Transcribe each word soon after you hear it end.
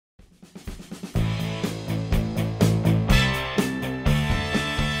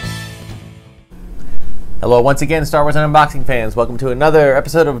Hello once again, Star Wars and Unboxing fans. Welcome to another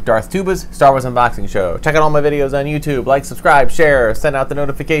episode of Darth Tuba's Star Wars Unboxing Show. Check out all my videos on YouTube. Like, subscribe, share, send out the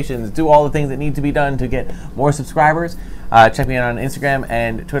notifications, do all the things that need to be done to get more subscribers. Check me out on Instagram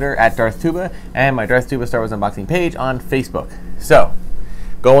and Twitter at Darth Tuba, and my Darth Tuba Star Wars Unboxing page on Facebook. So,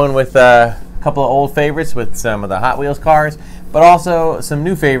 going with a couple of old favorites with some of the Hot Wheels cars, but also some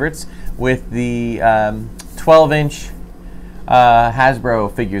new favorites with the 12-inch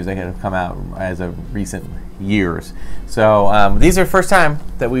Hasbro figures that have come out as of recent years. So these are the first time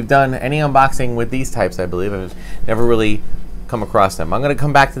that we've done any unboxing with these types, I believe. I've never really come across them. I'm going to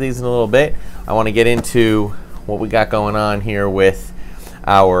come back to these in a little bit. I want to get into what we got going on here with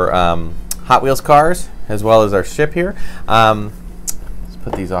our Hot Wheels cars as well as our ship here. Let's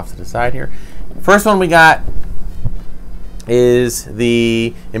put these off to the side here. First one we got is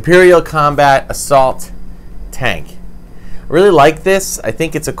the Imperial Combat Assault Tank. I really like this. I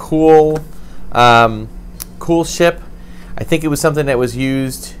think it's a cool cool ship. I think it was something that was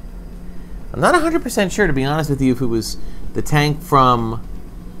used, I'm not 100% sure, to be honest with you, if it was the tank from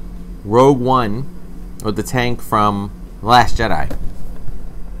Rogue One or the tank from The Last Jedi.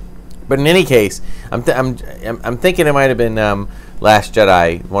 But in any case, I'm thinking it might have been Last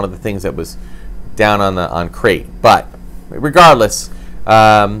Jedi, one of the things that was down on crate. But regardless,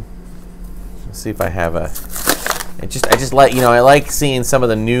 let's see if I have a. I just like, I like seeing some of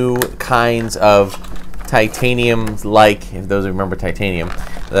the new kinds of titanium-like, if those remember titanium,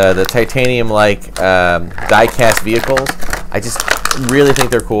 the titanium-like die-cast vehicles. I just really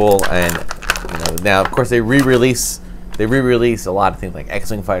think they're cool, and now of course they re-release a lot of things like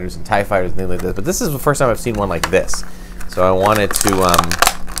X-wing fighters and TIE fighters and things like this. But this is the first time I've seen one like this, so I wanted to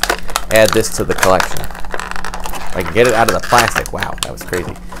add this to the collection. I can get it out of the plastic. Wow, that was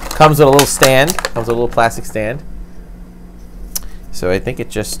crazy. Comes with a little stand. Comes with a little plastic stand. So I think it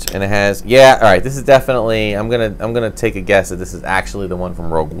just, and it has, yeah, all right, this is definitely, I'm gonna take a guess that this is actually the one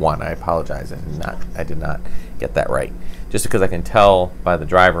from Rogue One. I apologize, I did not get that right, just because I can tell by the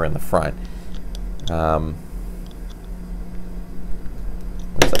driver in the front. Oh,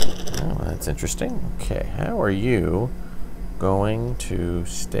 that's interesting. Okay, how are you going to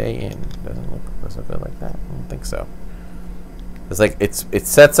stay in? Doesn't look good like that. I don't think so. It's like it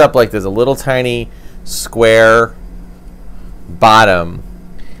sets up like there's a little tiny square bottom,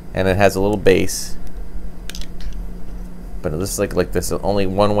 and it has a little base, but it looks like there's only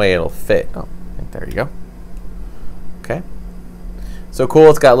one way it'll fit. Oh, there you go. Okay, so cool.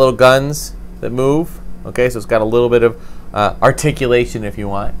 It's got little guns that move. Okay, so it's got a little bit of articulation if you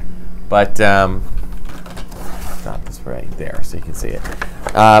want, but stop this right there so you can see it.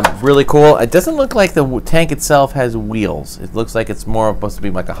 Really cool. It doesn't look like the tank itself has wheels. It looks like it's more supposed to be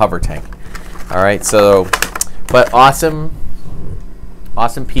like a hover tank. All right, so, but awesome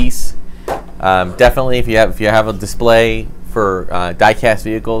piece. Definitely, if you have a display for die-cast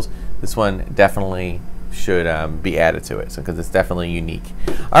vehicles, this one definitely should be added to it, because it's definitely unique.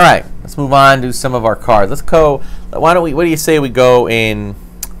 All right, let's move on to some of our cars. Let's go. What do you say we go in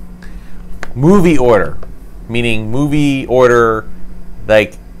movie order? Meaning movie order,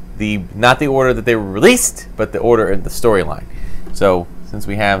 like not the order that they were released, but the order in the storyline. So since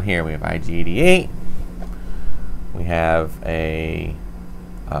we have here, we have IG-88, we have a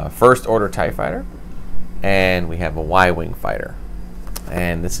First Order TIE Fighter, and we have a Y-Wing fighter,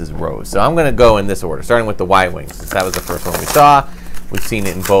 and this is Rose. So I'm going to go in this order, starting with the Y-Wing, since that was the first one we saw. We've seen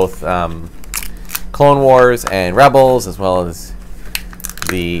it in both Clone Wars and Rebels, as well as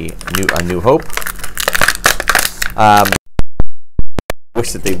the New Hope.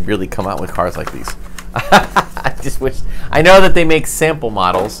 Wish that they'd really come out with cars like these. I just wish. I know that they make sample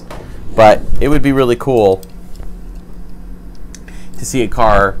models, but it would be really cool to see a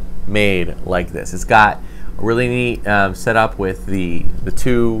car made like this. It's got a really neat setup with the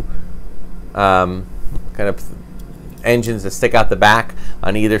two kind of engines that stick out the back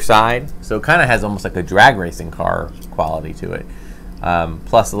on either side. So it kind of has almost like a drag racing car quality to it.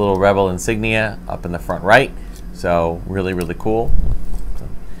 Plus a little Rebel insignia up in the front right. So really, really cool. So,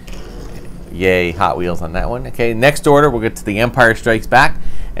 yay, Hot Wheels on that one. Okay, next order, we'll get to the Empire Strikes Back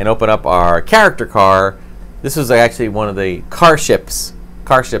and open up our character car. This was actually one of the car ships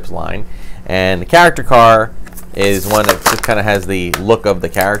line, and the character car is one that just kind of has the look of the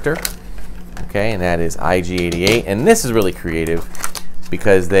character. Okay, and that is IG-88, and this is really creative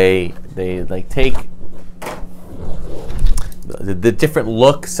because they like take the different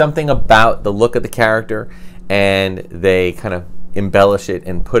look, something about the look of the character, and they kind of embellish it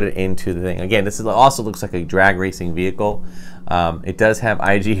and put it into the thing. Again, this also looks like a drag racing vehicle. It does have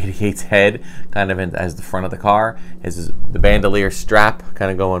IG-88's head kind of as the front of the car. This is the bandolier strap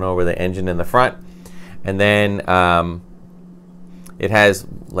kind of going over the engine in the front. and then it has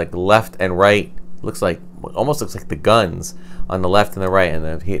like left and right. Almost looks like the guns on the left and the right. And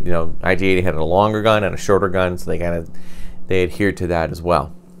IG-80 had a longer gun and a shorter gun, so they adhered to that as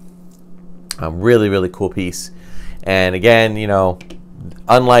well. Really, really cool piece. And again,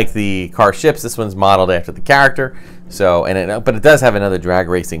 unlike the car ships, this one's modeled after the character. So, but it does have another drag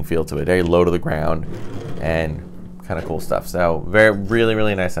racing feel to it, very low to the ground, and kind of cool stuff. So, really,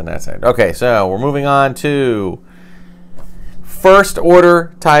 really nice on that side. Okay, so we're moving on to First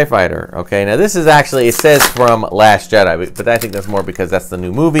Order TIE Fighter. Okay, now this is actually, it says from Last Jedi, but I think that's more because that's the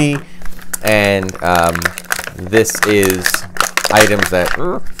new movie, and this is items that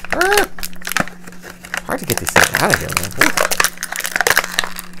hard to get these things out of here, man.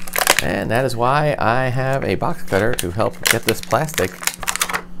 And that is why I have a box cutter to help get this plastic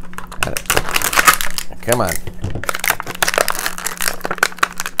out of it. Come on.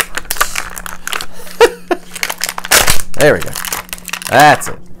 There we go. That's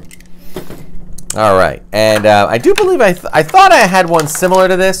it. All right. And I do believe I thought I had one similar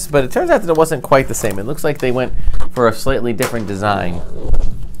to this, but it turns out that it wasn't quite the same. It looks like they went for a slightly different design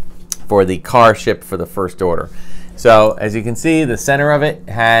for the car ship for the First Order. So as you can see, the center of it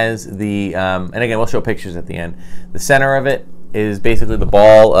has the, and again, we'll show pictures at the end. The center of it is basically the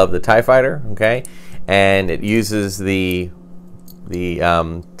ball of the TIE Fighter, okay? And it uses the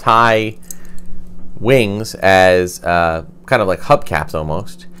TIE wings as kind of like hubcaps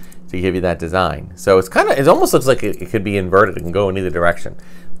almost to give you that design. So it's it almost looks like it could be inverted. It can go in either direction,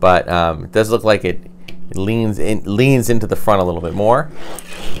 but it does look like it leans into the front a little bit more.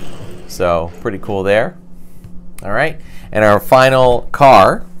 So pretty cool there. All right, and our final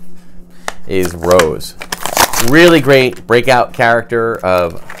car is Rose. Really great breakout character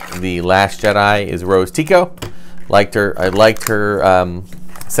of The Last Jedi is Rose Tico. I liked her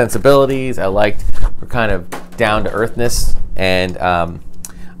sensibilities. I liked her kind of down-to-earthness, and I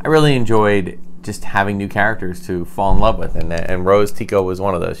really enjoyed just having new characters to fall in love with, and Rose Tico was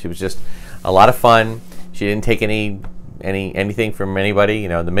one of those. She was just a lot of fun. She didn't take anything from anybody.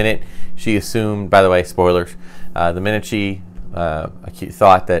 The minute she assumed, by the way, spoilers, the minute she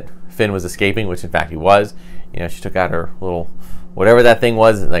thought that Finn was escaping, which in fact he was, she took out her little, whatever that thing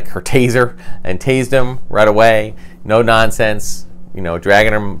was, like her taser, and tased him right away. No nonsense,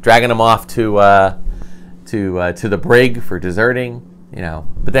 dragging him off to the brig for deserting,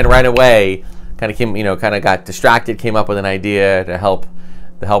 But then right away, kind of got distracted, came up with an idea to help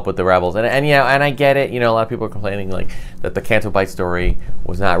with the rebels, and I get it. A lot of people are complaining like that the Canto Bight story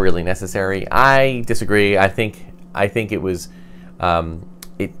was not really necessary. I disagree. I think it was.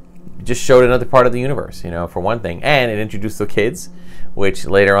 It just showed another part of the universe, for one thing, and it introduced the kids, which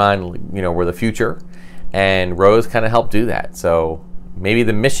later on, were the future, and Rose kind of helped do that. So maybe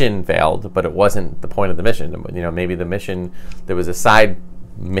the mission failed, but it wasn't the point of the mission. Maybe the mission, there was a side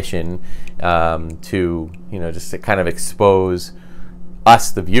mission to just to kind of expose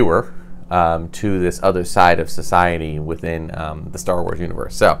us, the viewer, to this other side of society within the Star Wars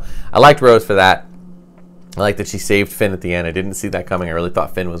universe. So I liked Rose for that. I like that she saved Finn at the end. I didn't see that coming. I really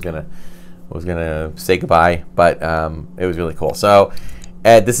thought Finn was gonna say goodbye, but it was really cool. So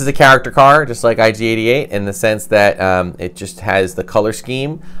this is a character car, just like IG-88, in the sense that it just has the color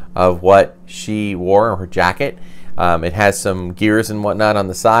scheme of what she wore, her jacket. It has some gears and whatnot on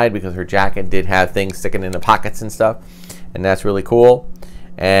the side because her jacket did have things sticking in the pockets and stuff, and that's really cool.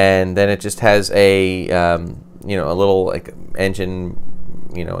 And then it just has a a little like engine,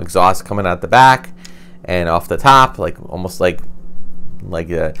 exhaust coming out the back and off the top, almost like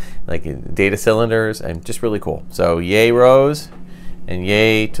data cylinders, and just really cool. So yay Rose, and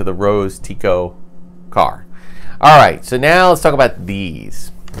yay to the Rose Tico car. All right, so now let's talk about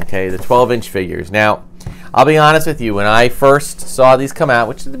these. Okay, the 12-inch figures. Now, I'll be honest with you, when I first saw these come out,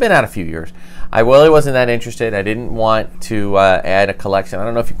 which has been out a few years, I really wasn't that interested. I didn't want to add a collection. I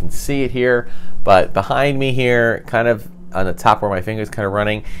don't know if you can see it here, but behind me here, kind of on the top where my finger's kind of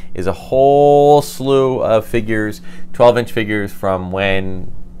running, is a whole slew of figures, 12-inch figures from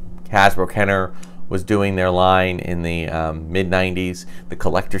when Hasbro Kenner was doing their line in the mid-90s, the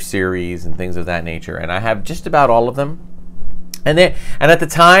collector series and things of that nature. And I have just about all of them. And at the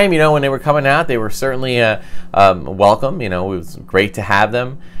time, when they were coming out, they were certainly welcome. It was great to have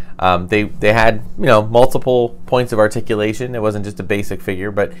them. They had multiple points of articulation. It wasn't just a basic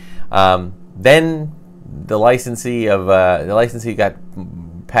figure, but then the licensee got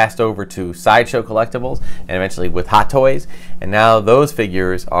passed over to Sideshow Collectibles and eventually with Hot Toys, and now those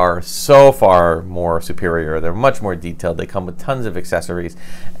figures are so far more superior. They're much more detailed. They come with tons of accessories,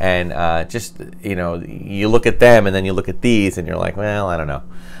 and just, you know, you look at them and then you look at these and you're like, well, I don't know.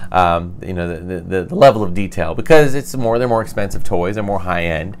 You know, the level of detail, because they're more expensive toys, they're more high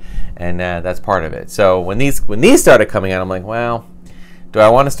end, and that's part of it. So when these started coming out, I'm like, well, do I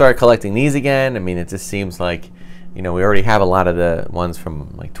want to start collecting these again? I mean, it just seems like, you know, we already have a lot of the ones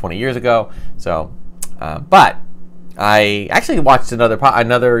from like 20 years ago. So, but I actually watched another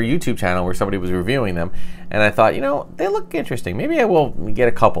YouTube channel where somebody was reviewing them, and I thought, you know, they look interesting. Maybe I will get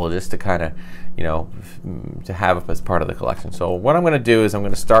a couple just to kind of, you know, to have as part of the collection. So what I'm going to do is I'm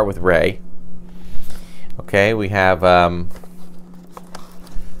going to start with Rey. Okay, we have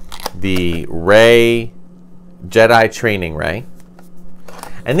the Rey Jedi Training Rey.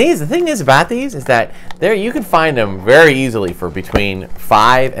 And the thing is about these is that you can find them very easily for between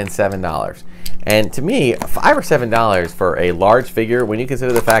 $5 and $7. And to me, $5 or $7 for a large figure, when you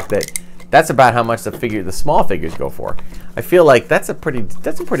consider the fact that that's about how much the small figures go for, I feel like that's a pretty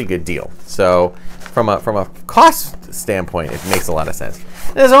good deal. So from a cost standpoint, it makes a lot of sense.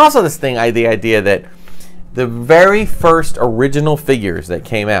 And there's also this thing, the idea that the very first original figures that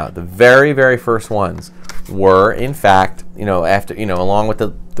came out, the very first ones, were in fact, you know, after, you know, along with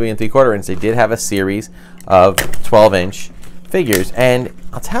the 3 3/4 inch, they did have a series of 12-inch figures, and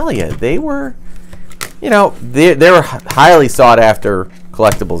I'll tell you, they were, you know, they were highly sought after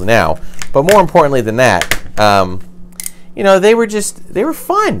collectibles now. But more importantly than that, you know, they were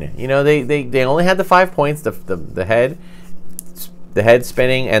fun. You know, they only had the 5 points, the head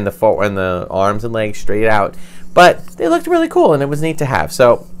spinning and the arms and legs straight out, but they looked really cool and it was neat to have.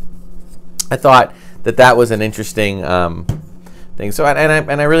 So I thought that was an interesting thing. So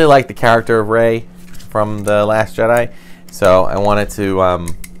and I really like the character of Rey from The Last Jedi. So I wanted to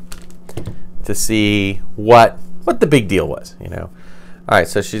see what the big deal was, you know. All right,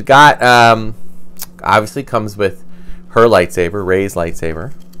 so she's got obviously comes with her lightsaber, Rey's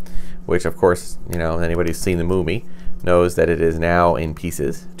lightsaber, which of course, you know, anybody who's seen the movie knows that it is now in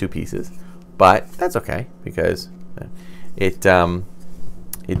pieces, 2 pieces, but that's okay because it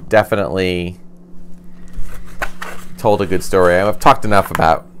definitely told a good story. I've talked enough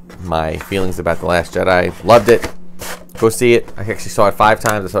about my feelings about The Last Jedi. Loved it. Go see it. I actually saw it 5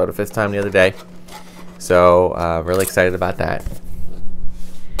 times. I saw it a 5th time the other day. So really excited about that.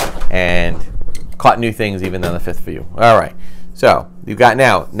 And caught new things even on the 5th view. All right. So you've got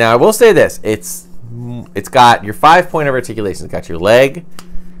now I will say this. It's got your 5-point of articulation. It's got your leg.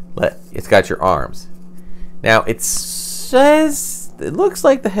 It's got your arms. Now it says, it looks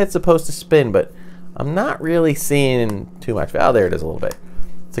like the head's supposed to spin, but I'm not really seeing too much. Oh, there it is a little bit.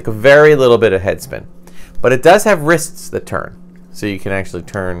 It's like a very little bit of head spin. But it does have wrists that turn. So you can actually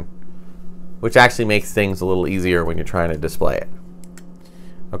turn, which actually makes things a little easier when you're trying to display it.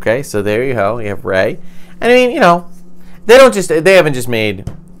 Okay, so there you go. You have Rey. And I mean, you know,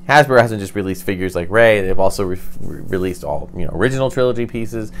 Hasbro hasn't just released figures like Rey. They've also released all, you know, original trilogy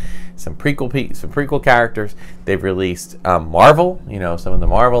pieces, some prequel characters. They've released Marvel, you know, some of the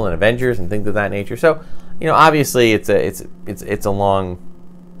Marvel and Avengers and things of that nature. So, you know, obviously it's a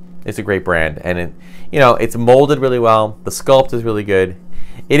great brand, and it's molded really well. The sculpt is really good.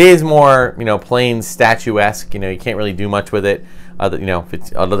 It is more, you know, plain statuesque. You know, you can't really do much with it, other than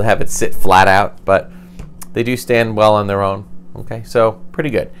have it sit flat out. But they do stand well on their own. Okay, so pretty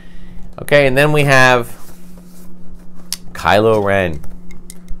good. Okay, and then we have Kylo Ren,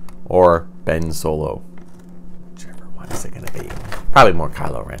 or Ben Solo, whichever one is it going to be. Probably more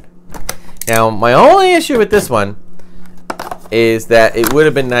Kylo Ren. Now, my only issue with this one is that it would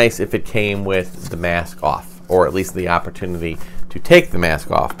have been nice if it came with the mask off, or at least the opportunity to take the mask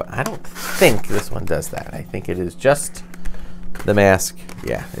off, but I don't think this one does that. I think it is just the mask.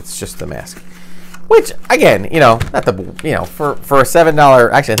 Yeah, it's just the mask. Which, again, you know, not the, you know, for a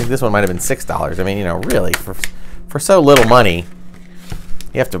 $7, actually I think this one might have been $6. I mean, you know, really for so little money,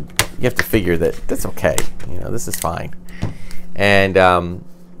 you have to figure that that's okay. You know, this is fine. And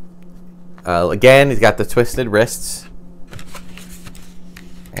again, he's got the twisted wrists,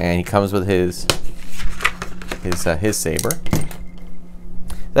 and he comes with his saber.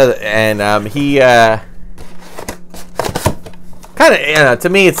 And he kind of, you know, to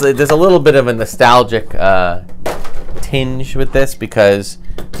me, there's a little bit of a nostalgic tinge with this, because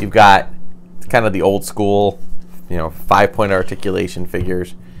you've got kind of the old school, you know, 5-point articulation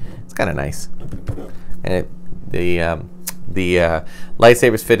figures. It's kind of nice, and the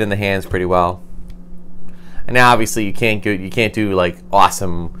lightsabers fit in the hands pretty well. And now, obviously, you can't do like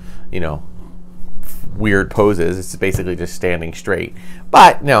awesome, you know, weird poses. It's basically just standing straight.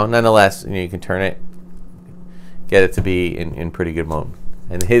 But no, nonetheless, you can turn it, get it to be in pretty good mode.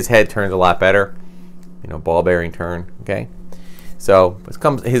 And his head turns a lot better. Ball bearing turn. Okay. So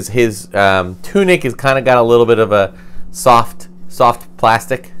his tunic has kind of got a little bit of a soft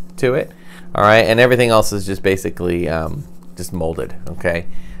plastic to it. All right, and everything else is just basically just molded. Okay,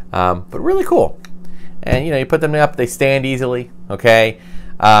 but really cool. And you put them up, they stand easily. Okay,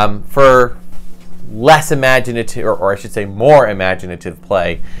 for less imaginative, or I should say more imaginative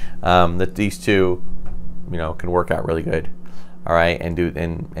play, that these two, can work out really good. All right, and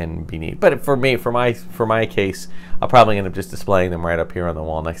be neat. But for me, for my case, I'll probably end up just displaying them right up here on the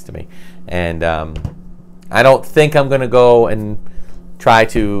wall next to me. And I don't think I'm gonna go and try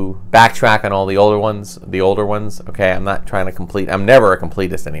to backtrack on all the older ones. Okay, I'm not trying to complete. I'm never a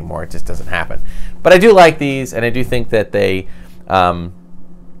completist anymore. It just doesn't happen. But I do like these, and I do think that they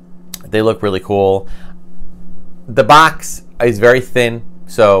look really cool. The box is very thin,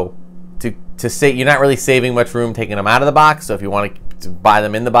 so to say you're not really saving much room taking them out of the box. So if you want to buy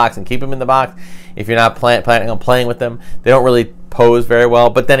them in the box and keep them in the box, if you're not planning on playing with them, they don't really pose very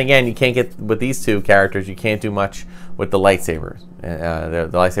well. But then again, you can't get with these two characters. You can't do much with the lightsabers. The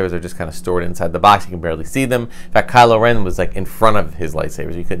lightsabers are just kind of stored inside the box. You can barely see them. In fact, Kylo Ren was like in front of his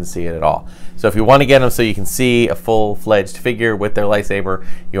lightsabers. You couldn't see it at all. So if you want to get them so you can see a full-fledged figure with their lightsaber,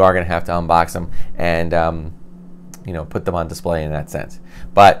 you are going to have to unbox them and put them on display in that sense.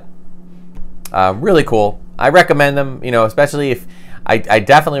 But really cool. I recommend them, especially if I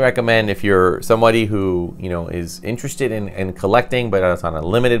definitely recommend if you're somebody who is interested in collecting, but it's on a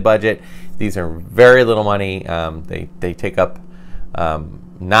limited budget. These are very little money. They take up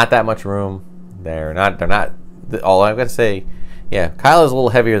not that much room. They're not. All I've got to say, yeah, Kylo's a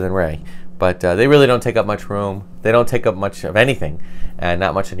little heavier than Rey, but they really don't take up much room. They don't take up much of anything, and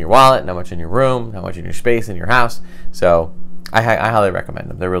not much in your wallet, not much in your room, not much in your space in your house. So I highly recommend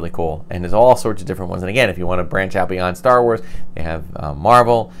them. They're really cool. And there's all sorts of different ones. And again, if you want to branch out beyond Star Wars, they have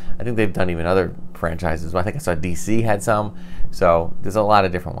Marvel. I think they've done even other franchises. I think I saw DC had some. So there's a lot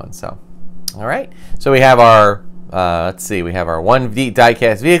of different ones. So, all right. So we have our, let's see, we have our one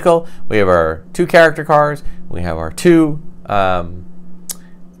die-cast vehicle. We have our 2 character cars. We have our 2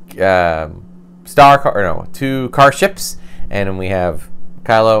 2 car ships. And then we have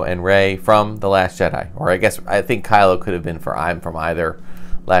Kylo and Rey from The Last Jedi. Or I think Kylo could have been from either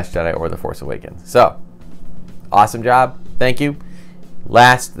Last Jedi or The Force Awakens. So, awesome job. Thank you.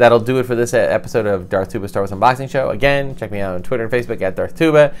 That'll do it for this episode of Darth Tuba Star Wars Unboxing Show. Again, check me out on Twitter and Facebook at Darth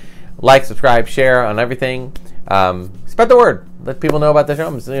Tuba. Like, subscribe, share on everything. Spread the word. Let people know about the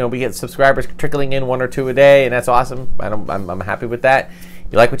show. We get subscribers trickling in 1 or 2 a day, and that's awesome. I'm happy with that.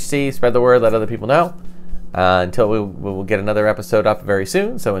 You like what you see, spread the word, let other people know. Until we will get another episode up very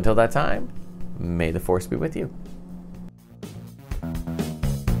soon. So until that time, may the Force be with you.